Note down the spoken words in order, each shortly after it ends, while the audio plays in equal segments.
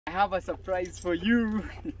I have a surprise for you.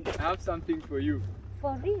 I have something for you.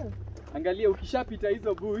 For real? Angalia, ukishapita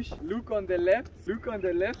hizo bush, look on the left, look on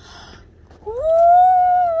the left. Ooh,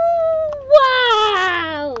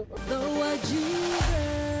 wow!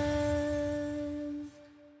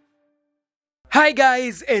 Hi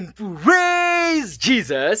guys, and praise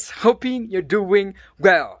Jesus. Hoping you're doing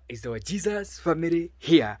well. It's our Jesus family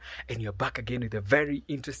here, and you're back again with a very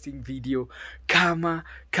interesting video. Kama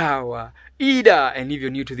Kawaida. And if you're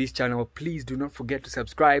new to this channel, please do not forget to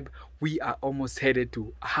subscribe. We are almost headed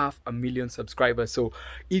to 500,000 subscribers. So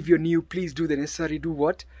if you're new, please do the necessary. Do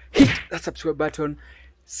what? Hit that subscribe button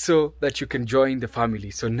so that you can join the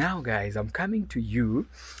family. So now guys, I'm coming to you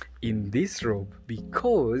in this robe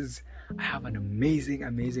because I have an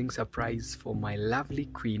amazing surprise for my lovely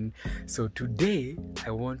queen. So today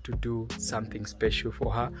I want to do something special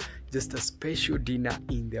for her. Just a special dinner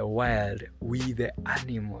in the wild with the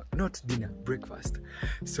animal. Not dinner, breakfast.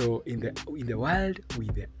 So in the wild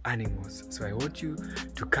with the animals. So I want you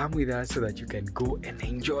to come with us so that you can go and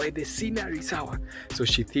enjoy the scenery. Sawa. So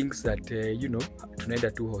she thinks that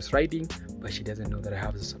tunaenda to horse riding, but she doesn't know that I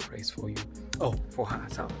have a surprise for you. Oh, for her.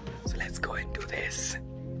 So let's go and do this.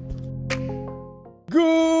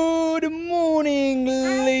 Good morning,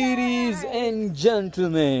 ladies and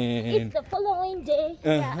gentlemen. It's the following day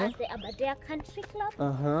here at the Aberdare Country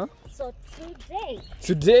Club. So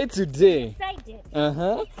today decided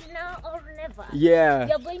it's now or never. Yeah.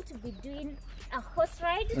 We are going to be doing a horse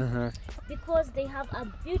ride because they have a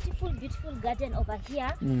beautiful garden over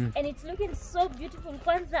here and it's looking so beautiful.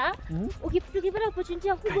 Kwanza ukipata opportunity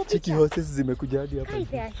ya kupiga picha. Chiki horses zimekuja hadi hapa.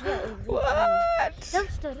 They are here already. What? Now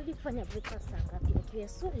tutarudi kufanya breakfast saa ngapi? We are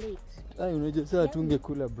so late. Unajua sasa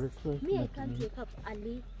tungekula breakfast. Me, I can't wake up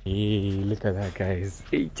early. Hey, look at that, guys.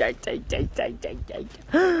 Hey, chai.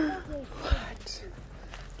 What?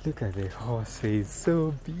 Look at the horses,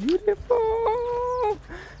 so beautiful.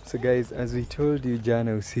 So guys, as we told you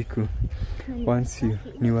jana usiku, once you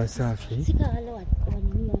ni wasafi. Sika wale wa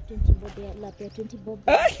 20 bob, lapia 20 bob.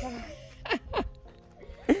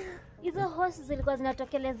 Hizo horses zilikuwa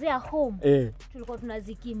zinatokelezea home. Tulikuwa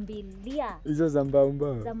tunazikimbilia. Hizo za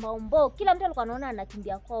mbao. Kila mtu alikuwa anaona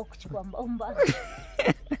anakimbia kwao kuchukua mbao.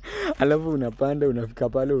 Alafu unapanda, unafika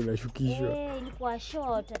pale unashukishwa. Ilikuwa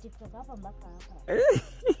short ati kutoka hapa mpaka hapa.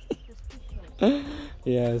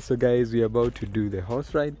 Yeah, so guys, we are about to do the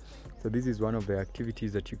horse ride. So this is one of the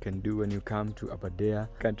activities that you can do when you come to Aberdare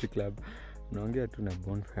Country Club. Unaongea tu na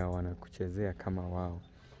Bonfire wanakuchezea kama wao.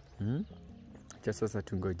 Just sasa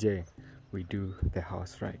tungoje we do the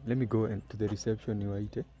horse ride. Let me go to the reception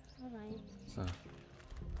niwaite. Alright.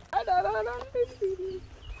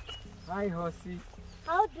 Hi horsey.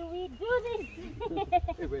 How do we do this?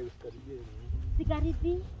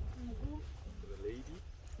 Sikaribi. The lady.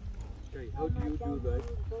 Okay, how do you do that?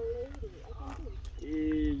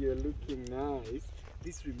 Hey, you're looking nice.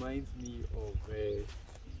 This reminds me of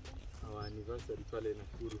our anniversary pale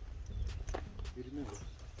Nakuru. You remember?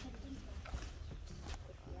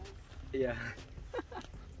 Yeah.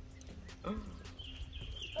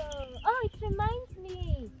 Oh, it reminds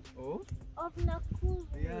me. Oh? Of Nakuru.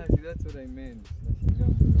 Yeah, see, that's what I meant.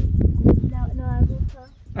 No, Aruka.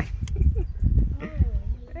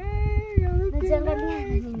 Hey, you're looking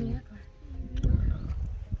nice.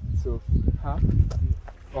 So, huh?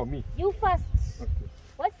 Oh, me. You first. Okay.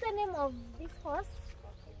 What's the name of this horse?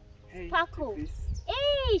 Hey, Sparkle.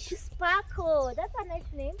 Hey, she's Sparkle. That's a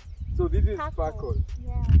nice name. So this is Sparkle.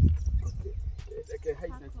 Yeah. Okay, hi,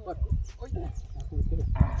 Sparkle. Oh, yeah.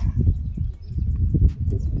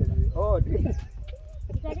 Oh, this.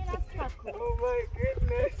 Sparkle. Oh my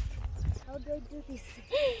goodness. How do I do this?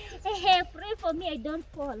 Hey, pray for me I don't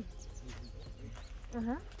fall.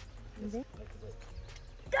 And then?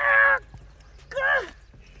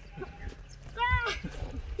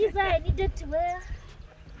 This I needed to wear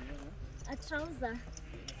a trouser.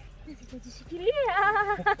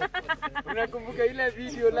 Unakumbuka ile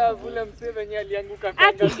video la vula msevenye alianguka kwa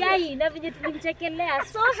Akigai na vile tulimchekelea.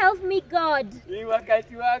 So help me God. Ni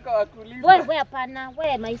wakati wako wa kulipa. Where hapana?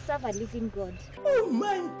 Where myself a living God. Oh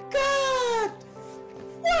my God.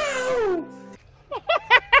 Wow.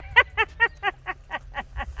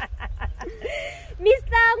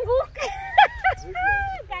 Mr. Anguka.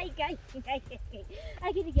 Kai.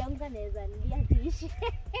 Akini kiamka naweza nilia tishi.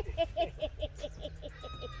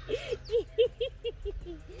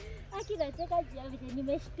 Akinataka jia vile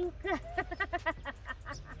nimeshtuka.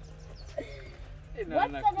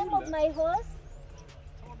 What's the name of my horse?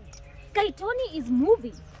 Kai, Tony is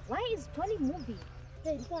moving. Why is Tony moving?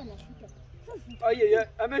 Oh yeah,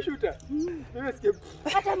 ameshuta. Nimesikia.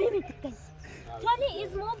 Hata mimi. Tony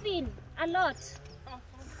is moving a lot.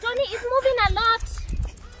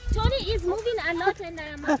 is moving a lot and I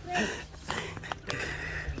am afraid.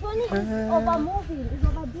 Tony is over-moving, is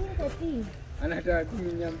overdoing the thing. Anataka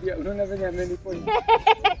kuniambia, unaona venye amenipoint.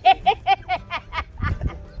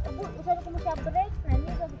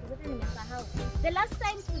 The last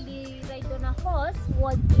time we ride on a horse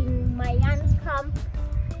was in Mayan camp.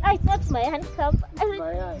 It's not Mayan camp.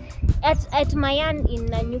 Mayan. At Mayan in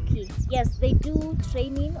Nanyuki. Yes, they do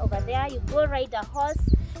training over there. You go ride a horse.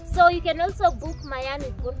 So you can also book Mayan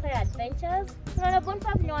with Bonfire Adventures. Kuna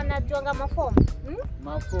Bonfire ni wanajuanga maform.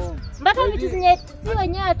 Maform. Mpaka vitu zenye si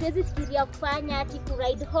wenyewe hatuwezi fikiria kufanya ati ku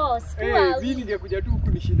ride horse. Mimi ningekuja tu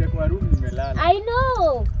kunishinda kwa room nimelala. I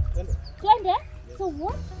know. Twende. So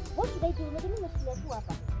what should I do? Unajua nimeshikilia tu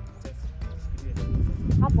hapa.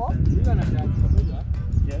 Hapo? Ndio nataka.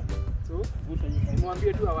 Yeah. So,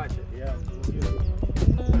 mwambie tu awashe. Yeah.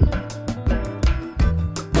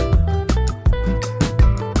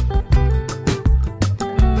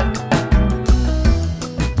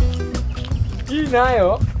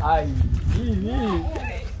 Nayo,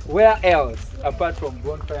 where else apart from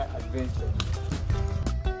Bonfire Adventures?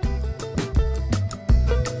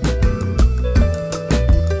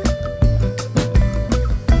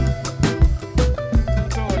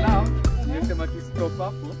 So now, you have to stop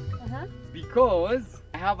up because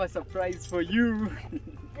I have a surprise for you.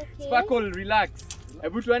 Okay. Sparkle, relax.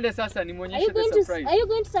 Hebu tuende sasa nimonyeshe the surprise. Are you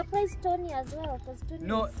going to surprise Tony as well? Tony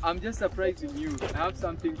No, I'm just surprising you. I have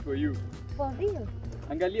something for you. For real?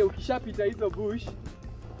 Angalia, ukishapita hizo bush,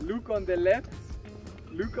 look on the left.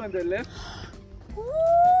 Look on the left. Ooh,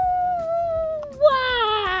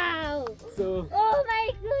 wow! So, oh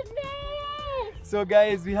my goodness! So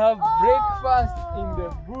guys, we have breakfast in the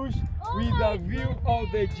bush with a view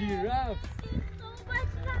of the giraffes. So much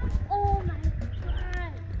fun! Oh my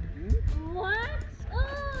god! What?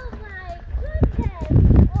 Oh my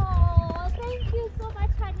goodness! Oh, thank you so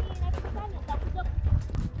much, honey.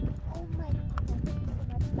 Oh my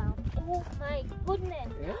goodness! Oh my goodness!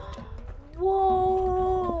 Yeah?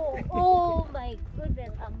 Whoa! Oh my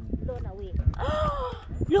goodness! I'm blown away.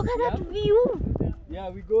 Look at that view! Yeah,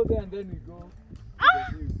 we go there and then we go.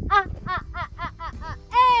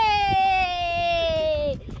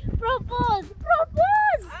 Hey! Propose!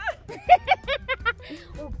 Propose!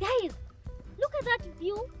 Oh guys, look at that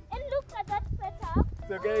view and look at that setup.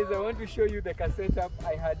 So guys, I want to show you the setup.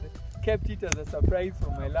 I had kept it as a surprise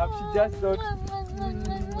for my love. She just thought,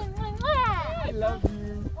 I love you.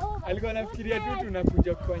 Alikuwa nafikiria tu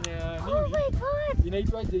tunakuja kufanya nini? Oh my god!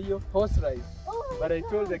 Inaitwaje hiyo? Horse ride. Oh but I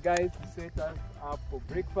told the guys to set us up for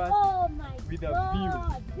breakfast with a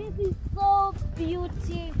god, this is so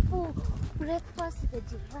beautiful. Breakfast with the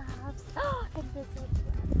giraffes. And the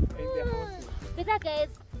horses. But that guys,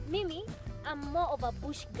 Mimi, I'm more of a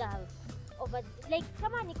bush girl. Like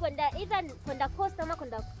kama ni kwenda either kwenda coast ama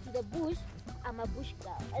kwenda to the bush, I'm a bush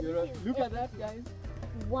girl. Look at that, guys.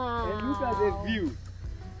 Wow. And look at the view.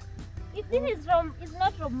 If this is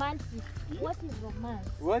not romantic, what is romance?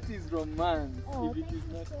 What is romance? Oh, if it thank is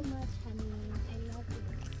you not so much, honey. I love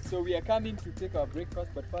you. So we are coming to take our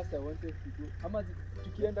breakfast, but first I wanted to go. Ama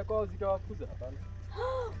tukienda kwao zitawafuza hapana?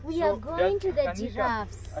 We are going to the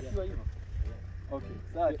giraffes. Okay,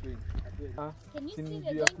 so can you see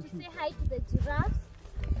we're going to say hi to the giraffes?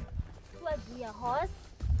 Towards your horse.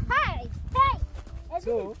 Hi! Hi! And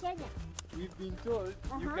So, this is Kenya. We've been told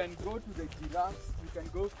you can go to the giraffes, you can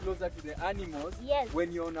go closer to the animals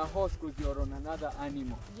when you're on a horse because you're on another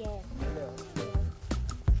animal. Yes. Yeah.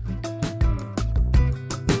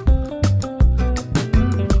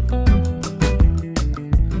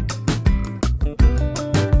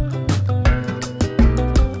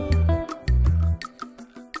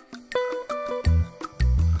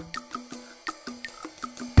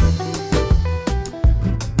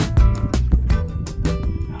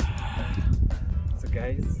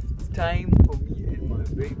 It's time for me and my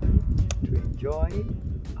baby to enjoy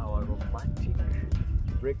our romantic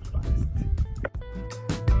breakfast.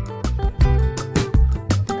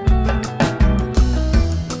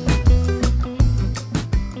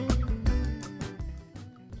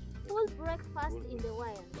 Full breakfast in the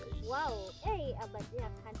wild. Wow. Hey, Abadia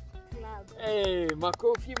Country Club. Hey,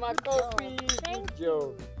 makofi. Thank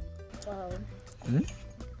you. Wow.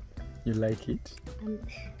 You like it?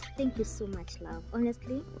 Thank you so much, love.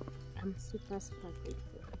 Honestly, I'm super grateful.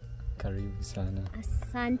 Karibu sana.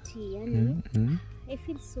 Asante, yani. I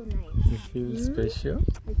feel so nice. You feel special?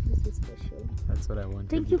 I feel so special. That's what I wanted.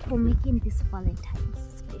 Thank you for making this Valentine's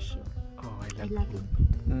special. Oh, I love you.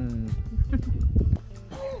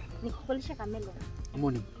 Nikukulisha kamelo.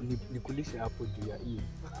 Amo nikulisha hapo juu ya hii.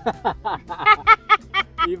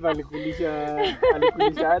 Eva alikulisha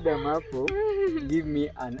Adam hapo give me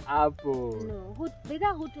an apple. No. Who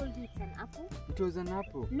told you it's an apple? It was an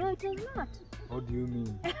apple. No, it was not. What do you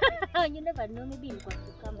mean? You never know. Maybe in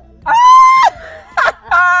cucumber.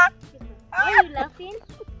 Why are you laughing?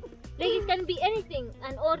 Like it can be anything.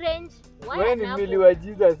 An orange. Why When an apple? Kabi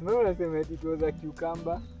Wajesus, no one said it was a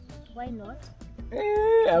cucumber. Why not?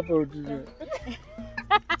 Apple too.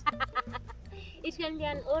 It can be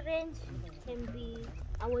an orange. It can be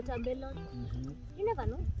a watermelon. You never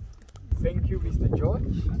know. Thank you, Mr.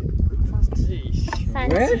 George.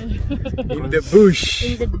 Santi. In the bush.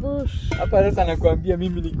 In the bush. Hapa sasa nakwambia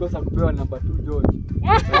mimi nikosa kupewa namba 2 George.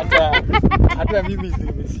 Hata mimi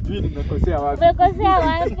sijui nimekosea wapi. Umekosea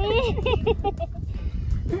wapi?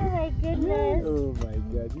 Oh my goodness. Oh my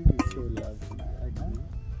God, this is so lovely.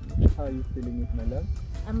 How are you feeling it, my love?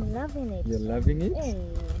 I'm loving it. You're loving it? Hey,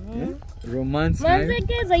 man. Yeah? Romance Man, time?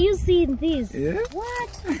 guys, are you seeing this? Yeah?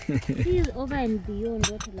 What? This is over and beyond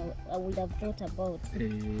what I would have thought about.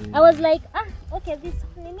 Hey. I was like, okay, this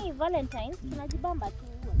Nini Valentine's, tunajibamba tu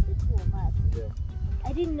the two of us. Yeah.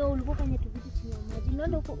 I didn't know ulikuwa kwenye tu vitu chini ya maji.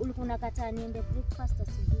 Ndio ulikuwa unakataa niende breakfast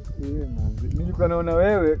asubuhi. Yeah, man. Nilikuwa naona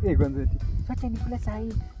wewe, kwanza eti, acha nikule saa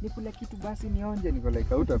hii, nikule kitu basi nionje. Niko like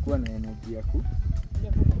hautakuwa na energy ya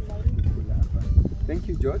kukula hapa. Thank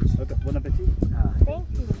you, George. Bon appetit.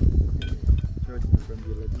 Thank you. George,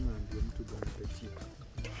 nakwambia lazima ndio mtu bon appetit.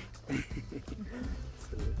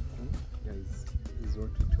 So, guys, this is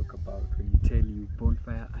what we talk about when we tell you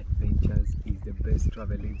Bonfire Adventures is the best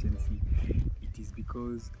travel agency. It is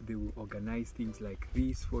because they will organize things like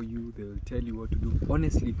this for you. They will tell you what to do.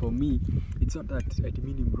 Honestly, for me, it's not that I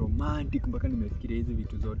mean romantic mpaka nimefikiria hizi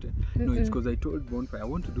vitu zote. No, it's because I told Bonfire I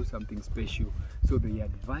want to do something special. So they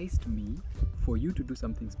advised me for you to do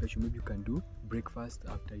something special. Maybe you can do breakfast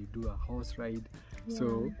after you do a horse ride. Yeah.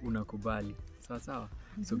 So unakubali. Sawa.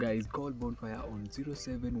 So guys, call Bonfire on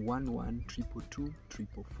 0711 222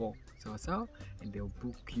 444. Sawa, and they'll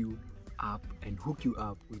book you up and hook you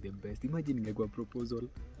up with the best. Imagine ingekuwa proposal.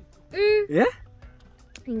 Yeah?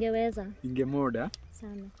 Ingeweza. Ingemoda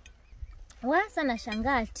sana. Wasa na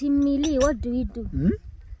shangaa timili, what do we do?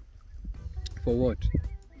 For what?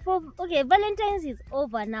 Okay, Valentine's is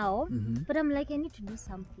over now, but I'm like I need to do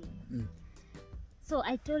something. So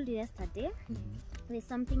I told you yesterday there's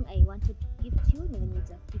something I wanted to gift you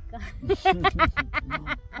nimejafika.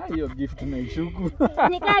 Hiyo gift naishuku.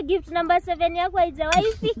 Nika gift number 7 yako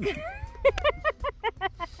haijawahi fika.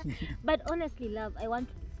 But honestly, love, I want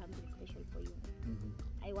to do something special for you.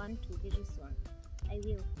 I want to very soon. I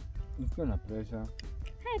will. It's gonna pressure.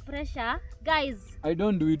 High pressure, guys. I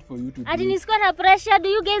don't do it for you to do. And it's gonna pressure. Do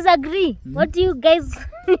you guys agree? What do you guys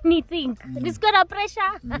think? It's gonna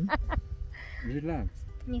pressure. Relax.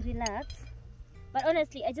 Relax. But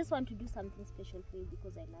honestly, I just want to do something special for you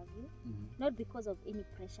because I love you. Not because of any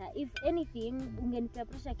pressure. If anything, ungenipea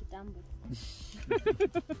pressure kitambo.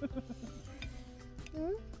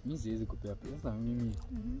 Mimi siwezi kupea pesa mimi.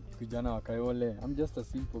 Kijana wa Kayole. I'm just a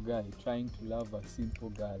simple guy trying to love a simple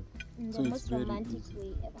girl. In so the it's most very romantic easy.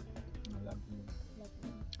 way ever. I love you.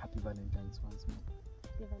 Happy Valentine's once more.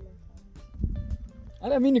 Happy Valentine's.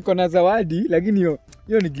 Hata mimi niko na zawadi lakini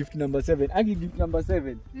hiyo ni gift number 7. Aki gift number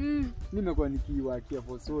 7. Nimekuwa nikiwakia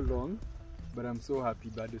for so long, but I'm so happy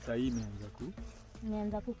bado saa hii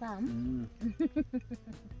nianza kukam.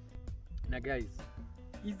 Na guys,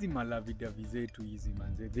 hizi malavidavi zetu hizi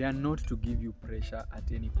manze, they are not to give you pressure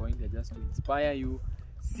at any point, they're just to inspire you,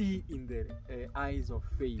 see in the eyes of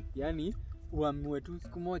faith. Yani uamue tu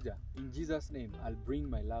siku moja, in Jesus name I'll bring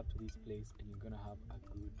my love to this place and you're gonna have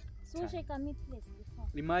a good time. So shake me place before.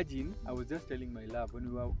 Imagine I was just telling my love when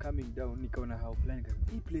we were coming down, nikaona how plan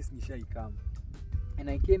hii place nishai come. And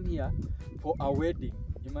I came here for a wedding.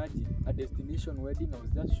 Imagine a destination wedding. I was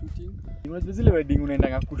just shooting. Unajua zile wedding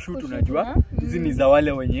unaendanga kushoot, unajua hizi ni za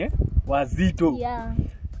wale wenye wazito. Yeah.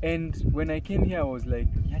 And when I came here I was like,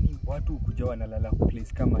 yani watu kuja wanalala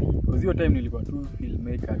place kama hii. Because hiyo time nilikuwa tu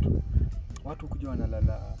filmmaker tu. Watu kuja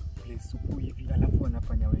wanalala place supu hivi alafu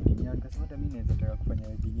wanafanya wedding yangu. Sasa hata mimi naweza taka kufanya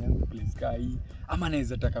wedding yangu place kama hii, ama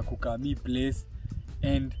naweza taka kukaa mi place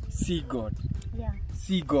and see God. Yeah.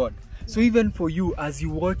 See God. So even for you, as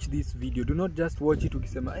you watch this video, do not just watch it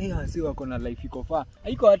ukisema si wako na life iko far.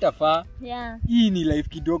 Haiko hata far. Yeah. Hii ni life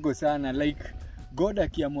kidogo sana. Like God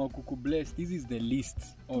akiamua kukubless, this is the list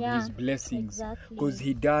of his blessings. Because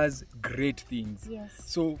he does great things. Yes.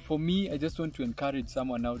 So for me, I just want to encourage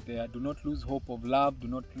someone out there, do not lose hope of love, do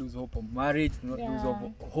not lose hope of marriage, do not lose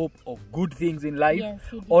hope of good things in life. Yes,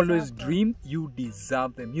 always dream, you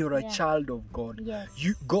deserve them. You're a child of God. Yes.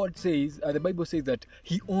 God says, the Bible says that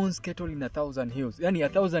he owns cattle in 1,000 hills. Yani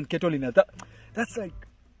 1,000 cattle in that's like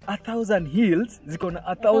 1,000 hills ziko na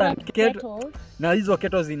 1,000 Kettles. na hizo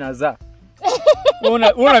kettles zinazaa.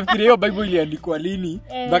 Unafikiria hiyo Bible iliandikwa lini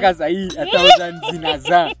mpaka sasa hii 1,000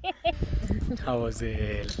 zinazaa? How was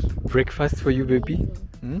it? Breakfast for you, baby?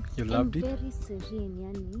 You loved it? Very serene,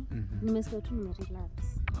 yani. Nimesikia tu nimerelax.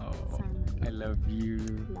 Oh, Sana. I love you.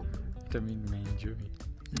 Love you. I mean, enjoy.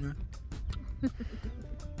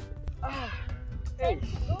 Hey.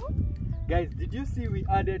 Guys, did you see we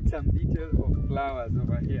added some details of flowers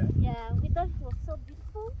over here? Yeah, we thought it was so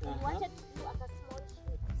beautiful. We wanted to do a small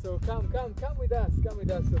shoot. So come with us,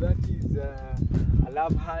 So that is a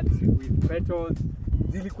love heart with petals.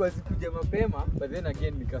 Zilikuwa zikuja mapema, but then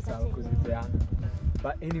again nikasahau kuzipeana.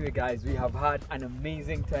 But anyway, guys, we have had an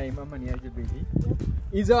amazing time. Mama ni aje, baby? Yep.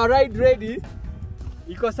 Is our ride ready?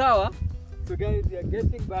 Iko sawa? So guys, we are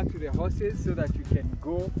getting back to the horses so that we can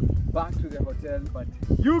go back to the hotel. But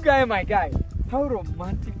you guy, my guy, how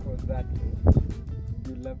romantic was that?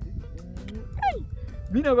 You loved it? Hey!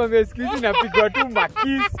 Mimi nakwambia siku hizi napigwa tu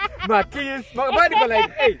makis. Bado niko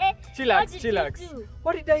like, hey, chillax.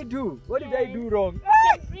 What did I do? What did I do wrong? You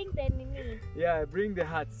can bring the nini. Yeah, bring the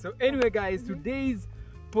hearts. So anyway, guys, today's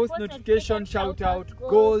post notification shout out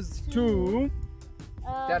goes to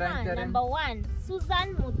number 1,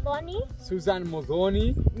 Susan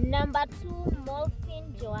Muthoni. Number 2,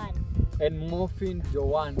 Morphin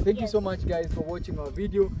Joanne. Thank you so much, guys, for watching our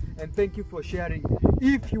video, and thank you for sharing.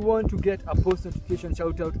 If you want to get a post notification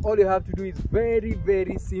shout out, all you have to do is very,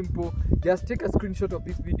 very simple. Just take a screenshot of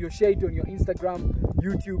this video, share it on your Instagram,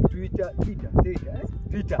 YouTube, Twitter,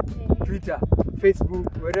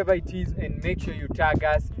 Facebook, wherever it is, and make sure you tag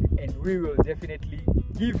us, and we will definitely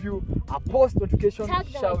give you a post notification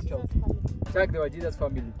shout out. Tag the Wajesus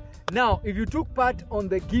family. Now, if you took part on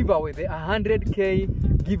the giveaway, the 100K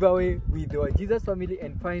giveaway with the Wajesus family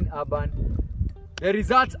and Fine Urban, the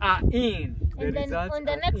results are in. And then on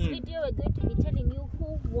the next video, we're going to be telling you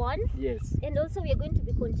who won. Yes. And also, we are going to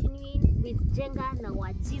be continuing with Jenga na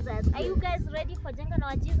Wajesus. Are you guys ready for Jenga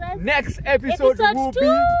na Wajesus? Next episode will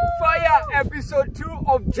be fire. Episode 2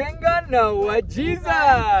 of Jenga na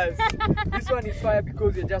Wajesus. This one is fire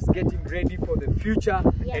because we're just getting ready for the future,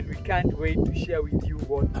 and we can't wait to share with you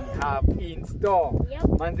what we have in store. Yep.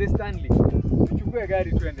 Manze Stanley, tuchukue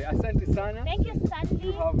gari tuende. Asante sana. Thank you, Stanley.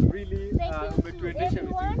 You have really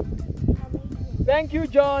everyone. Thank you,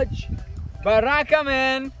 George. Baraka,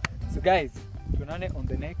 man. So guys, tunane on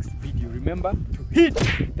the next video. Remember to hit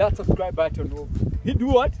that subscribe button. Do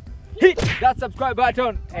what? Hit that subscribe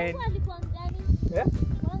button. And yeah? Yes.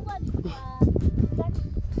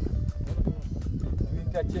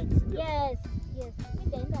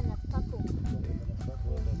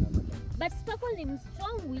 But Sparkle is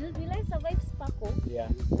strong. Will I survive Sparkle? Yeah.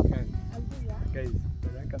 I'll do that. Guys,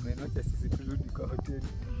 Baraka, man, wacha sisi turudi kwa hoteli.